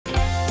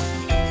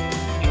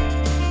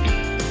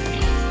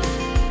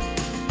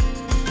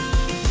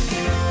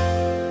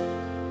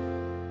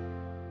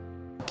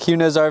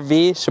Kunes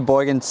RV,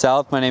 Sheboygan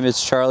South. My name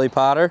is Charlie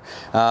Potter.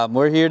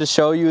 We're here to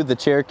show you the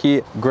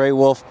Cherokee Gray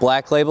Wolf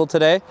Black Label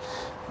today.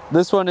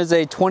 This one is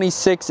a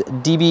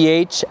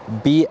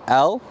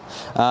 26DBHBL.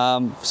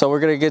 So we're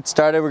going to get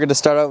started. We're going to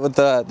start out with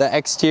the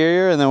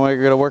exterior, and then we're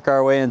going to work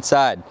our way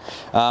inside.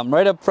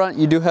 Right up front,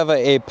 you do have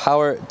a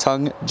power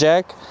tongue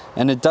jack,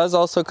 and it does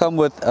also come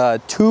with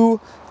two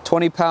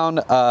 20-pound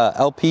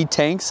LP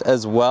tanks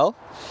as well.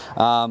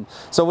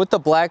 So with the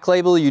Black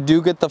Label, you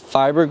do get the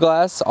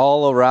fiberglass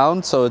all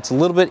around, so it's a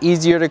little bit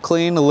easier to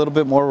clean, a little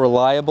bit more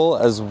reliable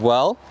as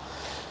well.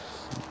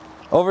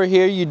 Over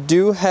here you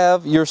do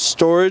have your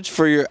storage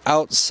for your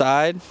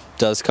outside.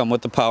 Does come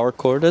with the power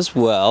cord as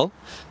well.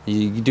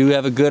 You do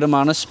have a good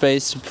amount of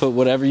space to put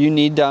whatever you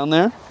need down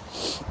there.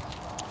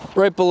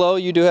 Right below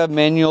you do have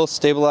manual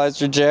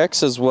stabilizer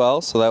jacks as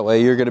well, so that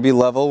way you're going to be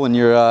level when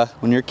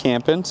you're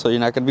camping, so you're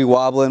not going to be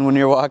wobbling when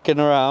you're walking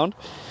around.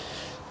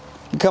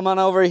 Come on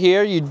over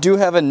here, you do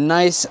have a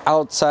nice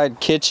outside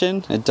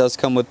kitchen. It does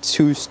come with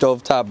two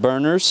stovetop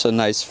burners, a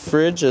nice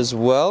fridge as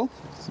well.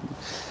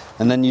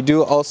 And then you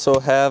do also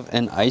have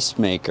an ice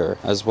maker,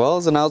 as well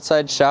as an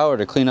outside shower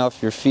to clean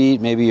off your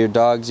feet, maybe your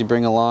dogs you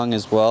bring along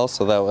as well,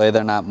 so that way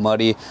they're not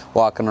muddy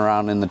walking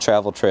around in the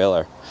travel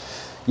trailer.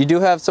 You do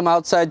have some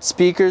outside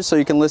speakers so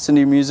you can listen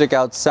to your music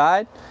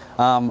outside.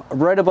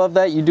 Right above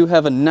that you do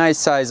have a nice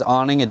size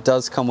awning. It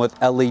does come with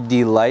LED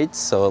lights,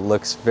 so it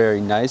looks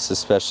very nice,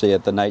 especially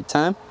at the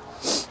nighttime.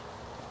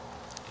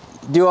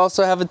 You do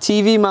also have a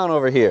TV mount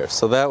over here,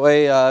 so that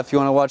way if you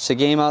want to watch the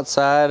game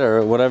outside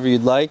or whatever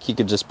you'd like, you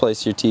could just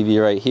place your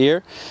TV right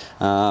here.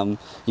 You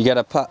got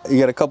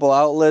a couple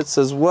outlets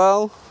as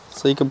well,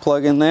 so you can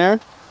plug in there.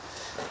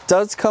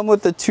 Does come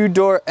with a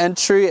two-door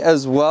entry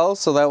as well,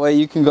 so that way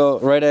you can go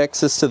right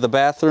access to the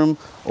bathroom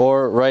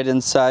or right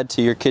inside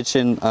to your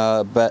kitchen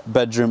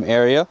bedroom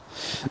area.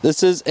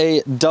 This is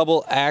a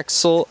double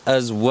axle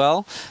as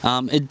well.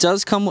 It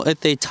does come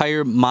with a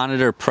tire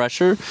monitor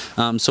pressure,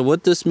 so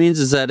what this means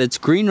is that it's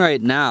green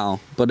right now,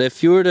 but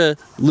if you were to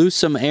lose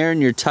some air in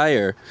your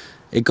tire,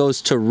 it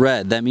goes to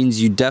red. That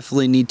means you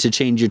definitely need to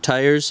change your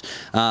tires.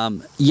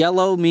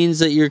 Yellow means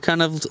that you're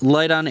kind of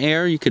light on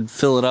air. You could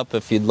fill it up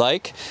if you'd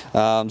like.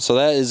 So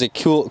that is a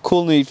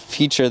cool new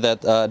feature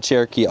that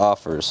Cherokee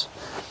offers.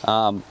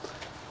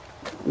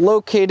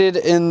 Located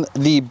in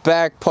the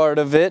back part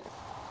of it,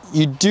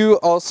 you do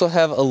also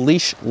have a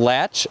leash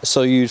latch,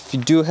 so if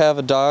you do have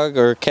a dog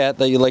or a cat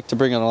that you like to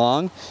bring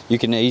along, you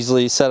can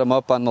easily set them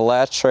up on the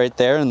latch right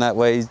there, and that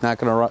way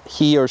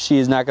he or she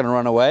is not going to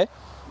run away.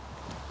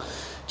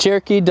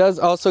 Cherokee does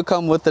also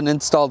come with an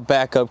installed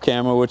backup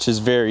camera, which is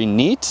very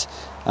neat.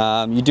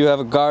 You do have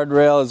a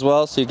guardrail as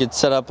well, so you could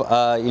set up,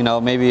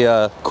 maybe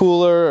a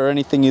cooler or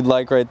anything you'd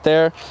like right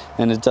there,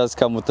 and it does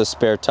come with a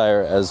spare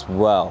tire as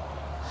well.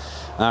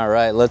 All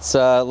right, let's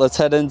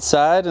head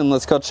inside and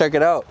let's go check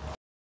it out.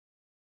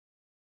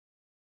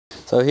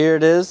 So here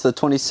it is, the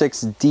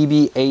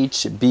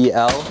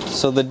 26DBHBL.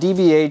 So the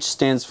DBH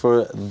stands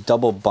for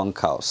double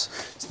bunkhouse.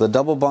 So the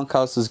double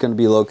bunkhouse is going to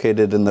be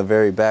located in the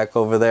very back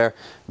over there.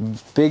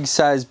 Big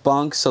size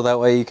bunk, so that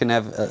way you can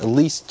have at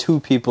least two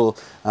people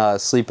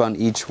sleep on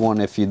each one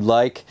if you'd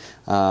like.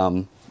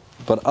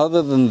 But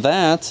other than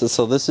that,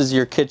 so this is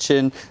your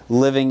kitchen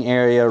living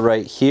area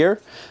right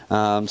here.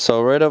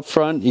 So right up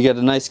front you get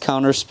a nice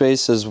counter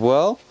space as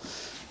well.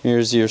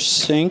 Here's your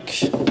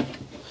sink.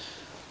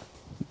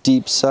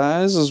 Deep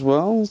size as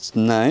well, it's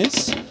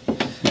nice.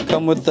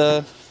 Come with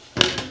the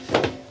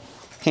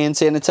hand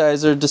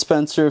sanitizer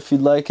dispenser if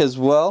you'd like as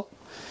well.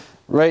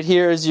 Right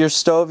here is your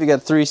stove. You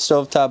got three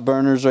stovetop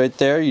burners right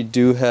there. You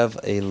do have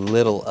a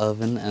little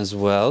oven as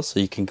well,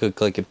 so you can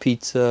cook like a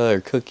pizza or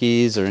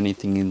cookies or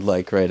anything you'd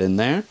like right in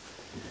there.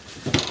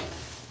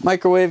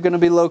 Microwave going to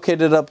be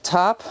located up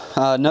top.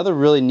 Another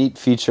really neat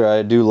feature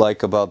I do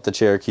like about the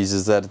Cherokees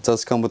is that it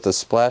does come with a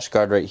splash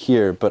guard right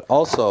here, but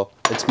also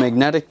it's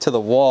magnetic to the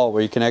wall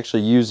where you can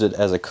actually use it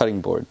as a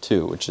cutting board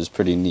too, which is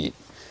pretty neat.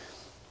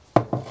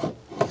 So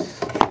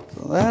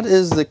that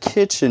is the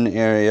kitchen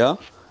area.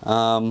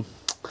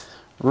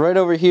 Right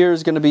over here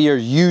is going to be your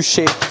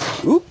U-shaped,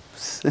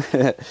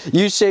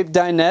 U-shaped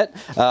dinette.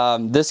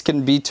 This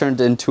can be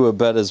turned into a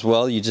bed as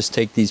well. You just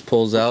take these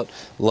poles out,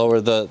 lower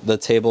the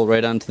table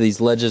right onto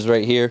these ledges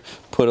right here,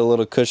 put a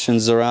little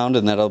cushions around,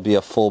 and that'll be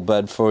a full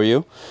bed for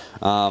you.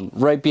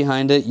 Right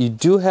behind it, you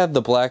do have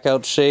the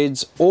blackout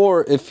shades,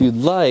 or if you'd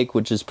like,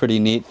 which is pretty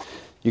neat,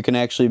 you can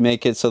actually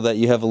make it so that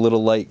you have a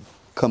little light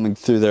coming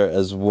through there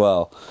as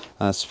well.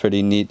 That's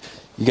pretty neat.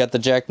 You got the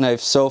jackknife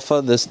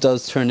sofa. This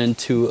does turn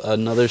into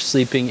another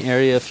sleeping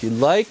area if you'd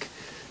like.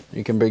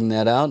 You can bring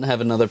that out and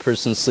have another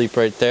person sleep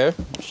right there,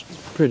 which is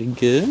pretty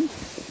good.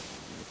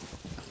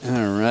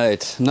 All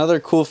right, another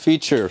cool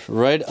feature.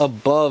 Right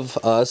above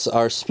us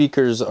are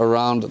speakers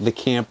around the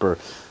camper.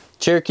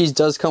 Cherokees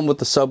does come with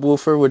the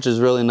subwoofer, which is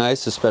really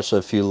nice, especially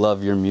if you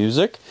love your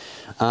music.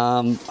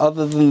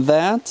 Other than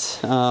that,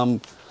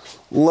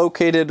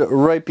 located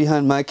right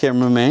behind my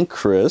cameraman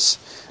Chris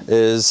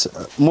is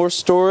more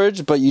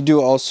storage, but you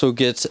do also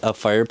get a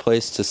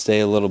fireplace to stay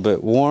a little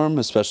bit warm,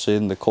 especially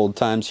in the cold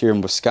times here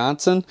in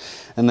Wisconsin.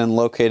 And then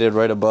located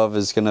right above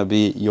is going to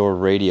be your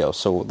radio,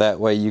 so that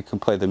way you can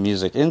play the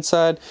music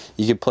inside,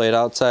 you can play it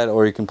outside,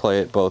 or you can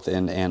play it both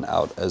in and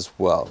out as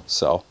well.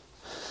 So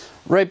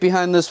right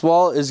behind this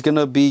wall is going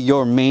to be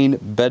your main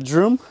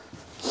bedroom.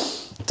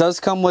 It does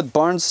come with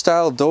barn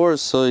style doors,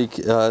 so you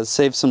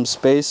save some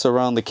space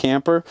around the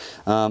camper.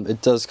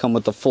 It does come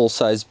with a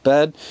full-size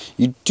bed.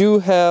 You do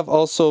have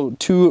also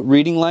 2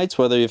 reading lights,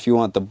 whether if you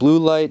want the blue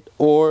light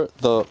or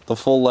the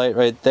full light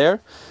right there.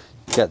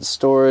 You got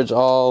storage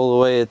all the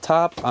way at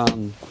top,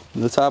 on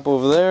the top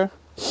over there.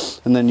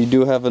 And then you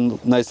do have a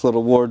nice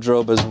little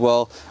wardrobe as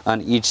well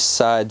on each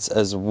sides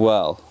as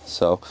well.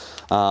 So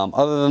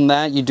other than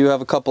that, you do have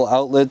a couple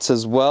outlets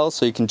as well,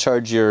 so you can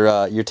charge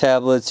your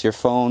tablets, your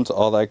phones,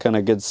 all that kind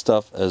of good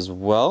stuff as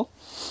well.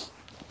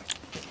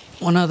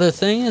 One other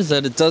thing is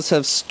that it does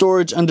have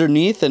storage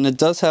underneath, and it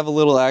does have a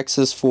little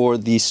access for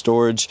the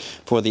storage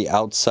for the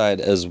outside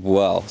as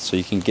well, so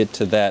you can get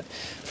to that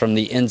from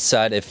the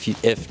inside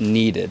if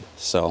needed.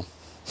 So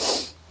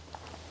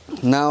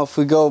now if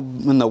we go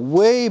in the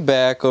way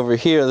back over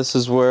here, this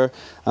is where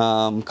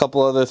a couple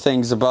other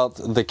things about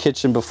the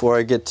kitchen before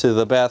I get to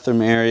the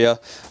bathroom area.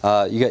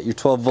 You got your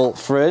 12-volt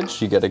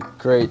fridge. You got a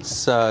great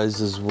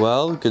size as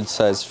well, good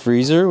size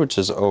freezer, which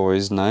is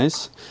always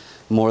nice.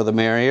 More the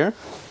merrier.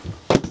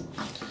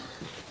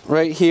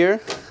 Right here,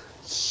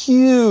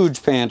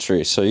 huge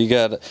pantry, so you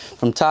got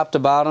from top to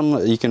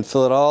bottom, you can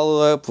fill it all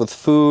the way up with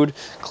food,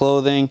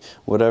 clothing,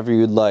 whatever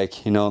you'd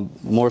like. You know,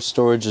 more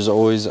storage is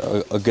always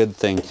a good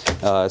thing,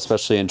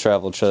 especially in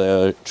travel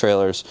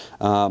trailers.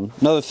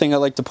 Another thing I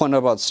like to point out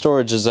about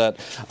storage is that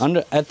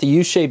at the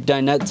U-shaped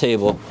dinette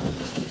table,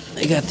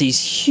 they got these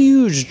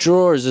huge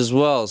drawers as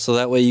well, so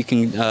that way you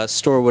can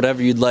store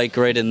whatever you'd like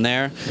right in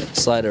there,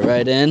 slide it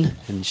right in,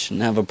 and you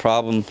shouldn't have a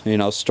problem, you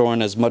know,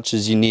 storing as much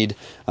as you need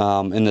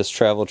in this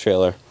travel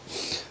trailer.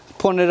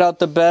 Pointed out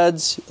the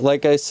beds,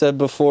 like I said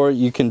before,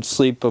 you can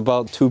sleep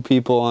about 2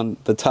 people on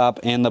the top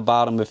and the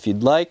bottom if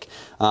you'd like.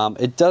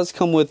 It does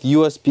come with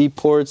USB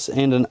ports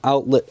and an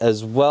outlet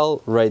as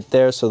well right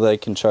there, so they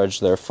can charge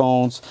their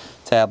phones,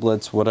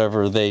 tablets,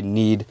 whatever they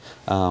need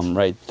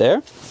right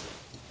there.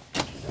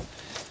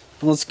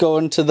 Let's go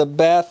into the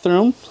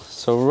bathroom.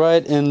 So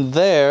right in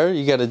there,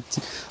 you got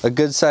a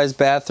good sized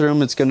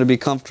bathroom. It's going to be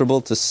comfortable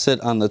to sit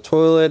on the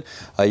toilet.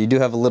 You do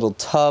have a little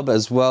tub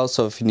as well,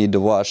 so if you need to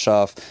wash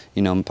off,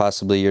 you know,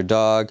 possibly your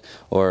dog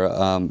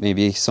or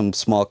maybe some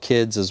small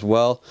kids as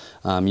well.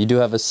 You do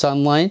have a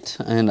sunlight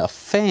and a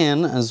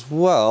fan as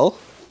well.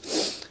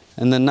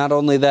 And then not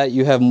only that,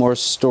 you have more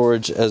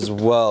storage as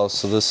well.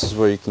 So this is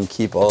where you can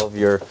keep all of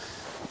your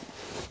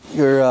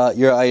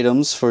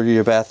items for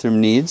your bathroom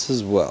needs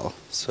as well.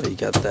 So you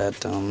got that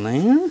down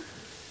there,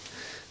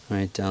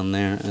 right down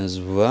there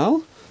as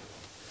well.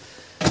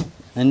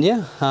 And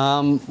yeah,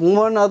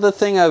 one other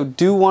thing I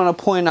do want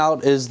to point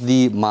out is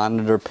the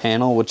monitor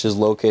panel, which is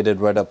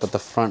located right up at the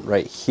front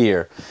right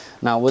here.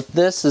 Now with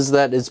this is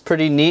that it's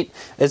pretty neat.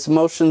 It's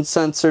motion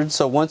censored,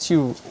 so once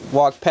you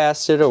walk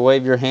past it or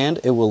wave your hand,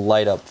 it will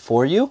light up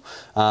for you.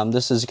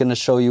 This is going to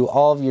show you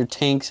all of your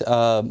tank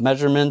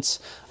measurements,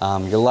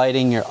 your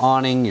lighting, your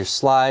awning, your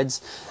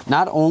slides.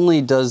 Not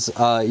only does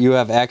you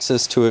have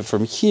access to it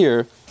from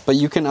here, but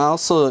you can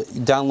also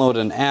download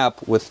an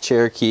app with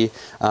Cherokee.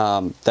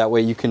 That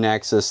way you can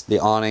access the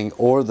awning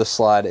or the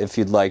slide if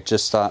you'd like,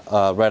 just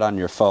right on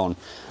your phone.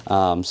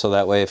 So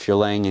that way if you're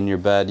laying in your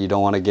bed, you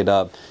don't want to get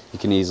up, you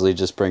can easily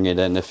just bring it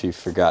in if you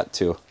forgot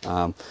to.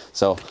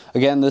 So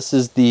again, this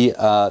is the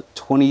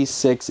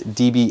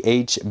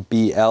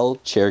 26DBHBL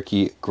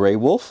Cherokee Grey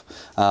Wolf.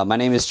 My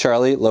name is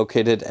Charlie,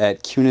 located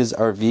at Kunes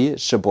RV,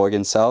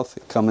 Sheboygan South.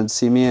 Come and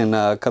see me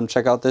and come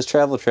check out this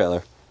travel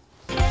trailer.